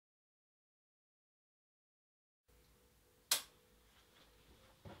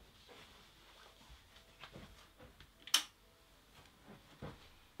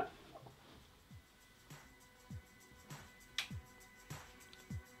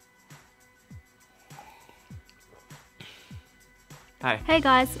Hi. Hey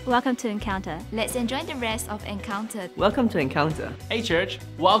guys, welcome to Encounter. Let's enjoy the rest of Encounter. Welcome to Encounter. Hey church,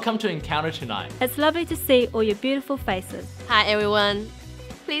 welcome to Encounter tonight. It's lovely to see all your beautiful faces. Hi everyone.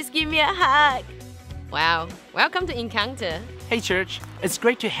 Please give me a hug. Wow, welcome to Encounter. Hey church, it's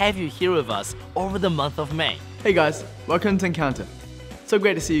great to have you here with us over the month of May. Hey guys, welcome to Encounter. So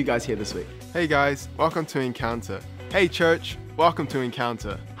great to see you guys here this week. Hey guys, welcome to Encounter. Hey church, welcome to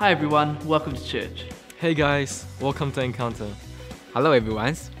Encounter. Hi everyone, welcome to church. Hey guys, welcome to Encounter. Hello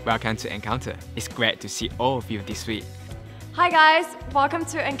everyone, welcome to Encounter. It's great to see all of you this week. Hi guys, welcome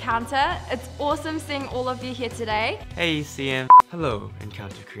to Encounter. It's awesome seeing all of you here today. Hey ECM. Hello,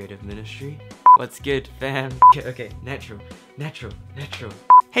 Encounter Creative Ministry. What's good, fam? Okay, natural.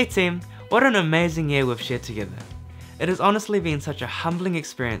 Hey team, what an amazing year we've shared together. It has honestly been such a humbling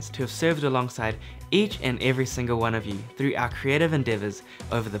experience to have served alongside each and every single one of you through our creative endeavors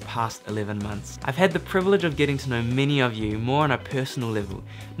over the past 11 months. I've had the privilege of getting to know many of you more on a personal level,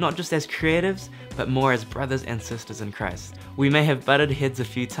 not just as creatives, but more as brothers and sisters in Christ. We may have butted heads a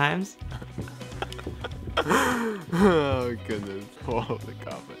few times. Oh goodness, all over the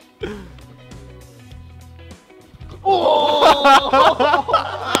carpet.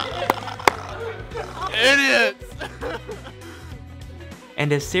 Idiots!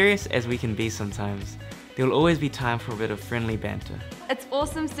 And as serious as we can be sometimes, there will always be time for a bit of friendly banter. It's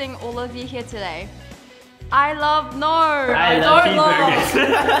awesome seeing all of you here today. I love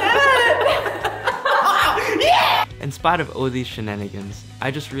In spite of all these shenanigans,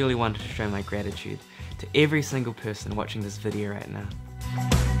 I just really wanted to show my gratitude to every single person watching this video right now.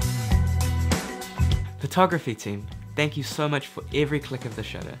 Photography team, thank you so much for every click of the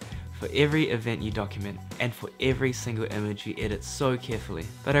shutter, for every event you document, and for every single image you edit so carefully.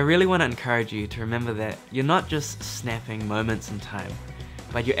 But I really want to encourage you to remember that you're not just snapping moments in time,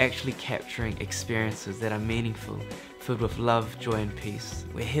 but you're actually capturing experiences that are meaningful, filled with love, joy, and peace,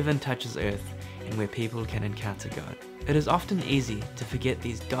 where heaven touches earth and where people can encounter God. It is often easy to forget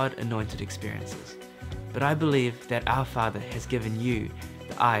these God-anointed experiences, but I believe that our Father has given you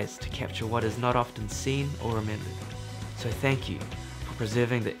the eyes to capture what is not often seen or remembered. So thank you for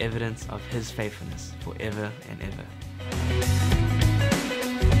preserving the evidence of His faithfulness forever and ever.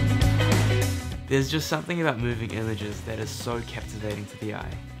 There's just something about moving images that is so captivating to the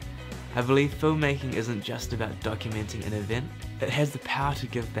eye. I believe filmmaking isn't just about documenting an event, it has the power to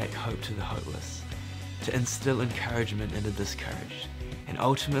give back hope to the hopeless, to instill encouragement in the discouraged, and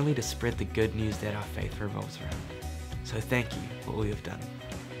ultimately to spread the good news that our faith revolves around. So thank you for all you've done.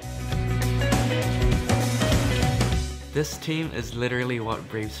 This team is literally what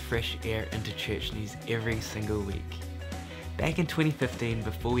breathes fresh air into church news every single week. Back in 2015,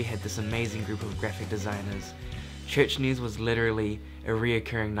 before we had this amazing group of graphic designers, church news was literally a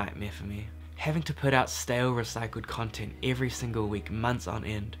reoccurring nightmare for me. Having to put out stale, recycled content every single week, months on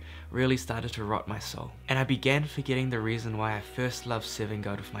end, really started to rot my soul. And I began forgetting the reason why I first loved serving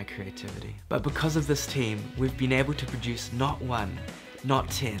God with my creativity. But because of this team, we've been able to produce not one, not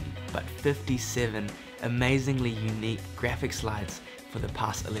 10, but 57 amazingly unique graphic slides for the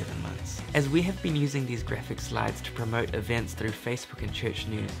past 11 months. As we have been using these graphic slides to promote events through Facebook and church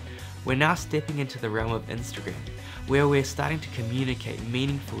news, we're now stepping into the realm of Instagram, where we're starting to communicate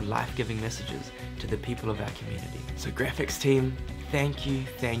meaningful, life-giving messages to the people of our community. So graphics team, thank you.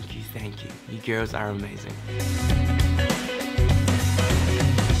 You girls are amazing.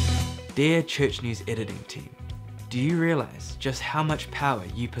 Dear church news editing team, do you realize just how much power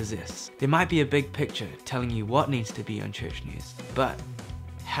you possess? There might be a big picture telling you what needs to be on church news, but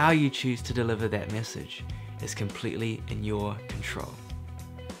how you choose to deliver that message is completely in your control.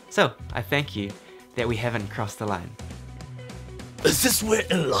 So, I thank you that we haven't crossed the line. Is this where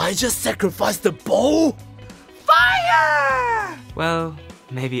Elijah sacrificed the bull? Fire! Well,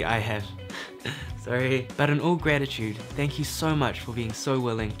 maybe I have. Sorry. But in all gratitude, thank you so much for being so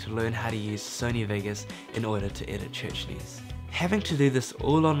willing to learn how to use Sony Vegas in order to edit church news. Having to do this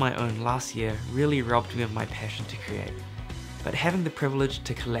all on my own last year really robbed me of my passion to create. But having the privilege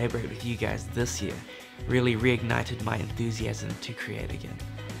to collaborate with you guys this year really reignited my enthusiasm to create again.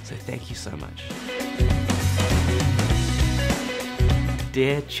 So thank you so much.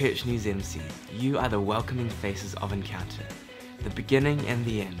 Dear Church News MCs, you are the welcoming faces of Encounter, the beginning and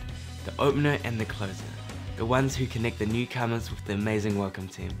the end, the opener and the closer, the ones who connect the newcomers with the amazing welcome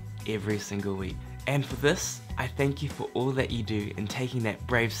team every single week. And for this, I thank you for all that you do in taking that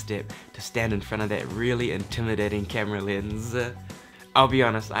brave step to stand in front of that really intimidating camera lens. I'll be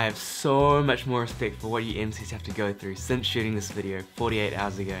honest, I have so much more respect for what you MCs have to go through since shooting this video 48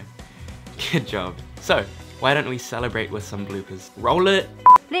 hours ago. Good job. So, why don't we celebrate with some bloopers? Roll it!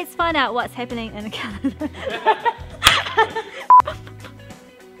 Let's find out what's happening in Canada.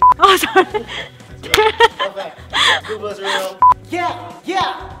 Oh, sorry.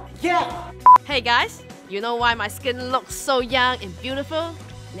 Hey guys, you know why my skin looks so young and beautiful?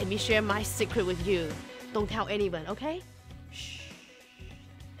 Let me share my secret with you. Don't tell anyone, okay? Shh.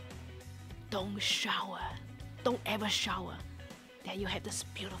 Don't shower. Don't ever shower. Then you have this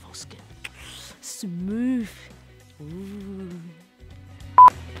beautiful skin. Smooth. Ooh.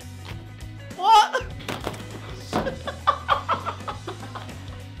 What?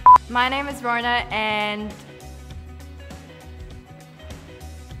 My name is Rona and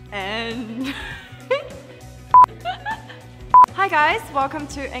Hi guys, welcome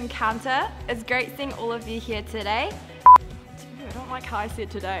to Encounter. It's great seeing all of you here today. I don't like how I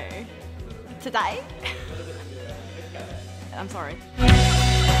said today. Today? I'm sorry.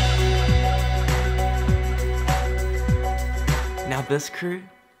 Now this crew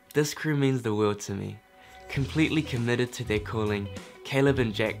means the world to me. Completely committed to their calling, Caleb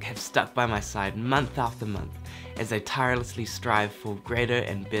and Jack have stuck by my side month after month as they tirelessly strive for greater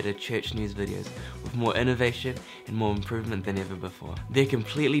and better church news videos with more innovation and more improvement than ever before. They're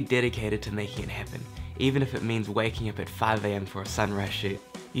completely dedicated to making it happen, even if it means waking up at 5 AM for a sunrise shoot.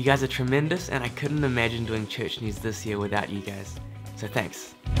 You guys are tremendous, and I couldn't imagine doing church news this year without you guys. So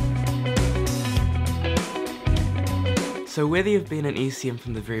thanks. So whether you've been an ECM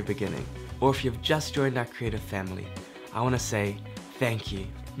from the very beginning, or if you've just joined our creative family, I want to say thank you.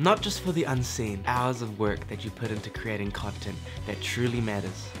 Not just for the unseen hours of work that you put into creating content that truly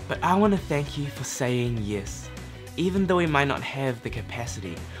matters, but I want to thank you for saying yes. Even though we might not have the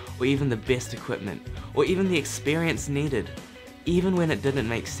capacity, or even the best equipment, or even the experience needed, even when it didn't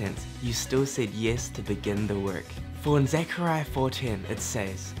make sense, you still said yes to begin the work. For in Zechariah 4:10 it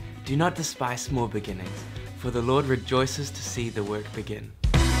says, "Do not despise small beginnings, for the Lord rejoices to see the work begin."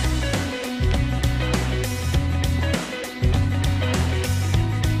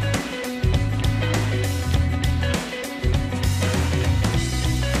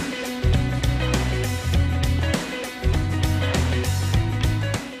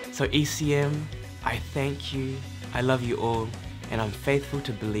 So ECM, I thank you, I love you all, and I'm faithful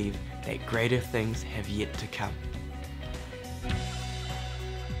to believe that greater things have yet to come.